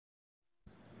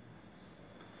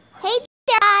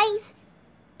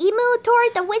Tori,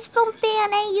 the Wishbone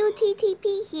Fan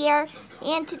AUTTP here,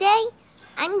 and today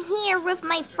I'm here with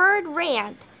my third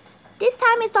rant. This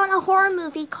time it's on a horror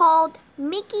movie called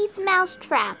Mickey's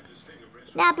Mousetrap.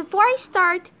 Now before I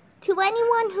start, to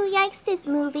anyone who likes this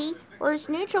movie or is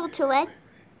neutral to it,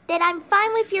 then I'm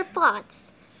fine with your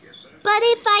thoughts. But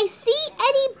if I see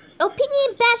any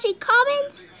opinion bashing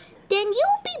comments, then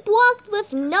you'll be blocked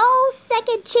with no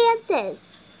second chances.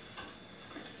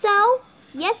 So,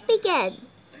 let's begin.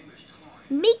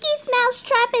 Mickey's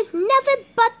Mousetrap is nothing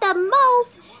but the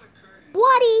most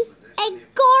bloody and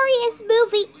goriest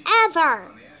movie ever.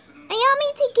 Allow me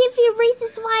to give you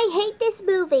reasons why I hate this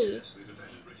movie.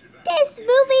 This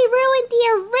movie ruined the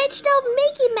original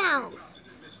Mickey Mouse,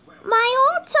 my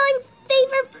all-time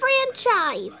favorite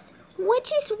franchise, which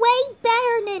is way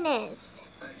better than this.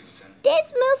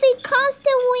 This movie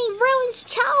constantly ruins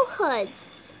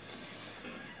childhoods.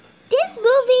 This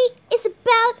movie is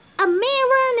about a man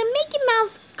wearing a Mickey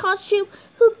Mouse costume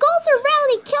who goes around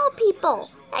and kills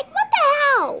people. Like, what the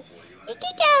hell? You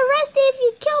can get arrested if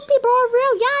you kill people in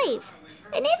real life.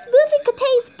 And this movie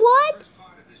contains blood,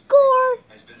 gore,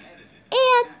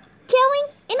 and killing,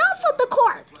 and also the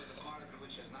corpse.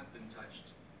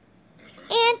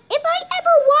 And if I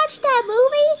ever watch that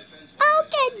movie, I'll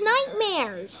get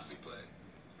nightmares.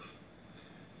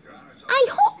 I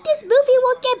hope this movie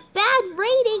will get bad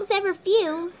ratings and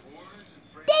reviews.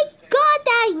 Thank God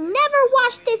that I never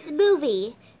watched this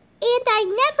movie. And I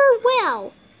never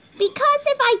will. Because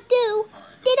if I do,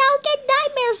 then I'll get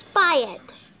nightmares by it.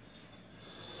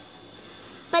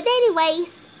 But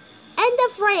anyways, end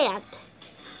of rant.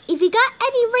 If you got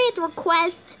any rant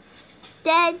requests,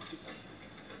 then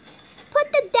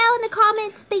put them down in the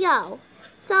comments below.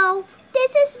 So,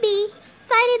 this is me,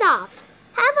 signing off.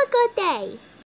 Have a good day.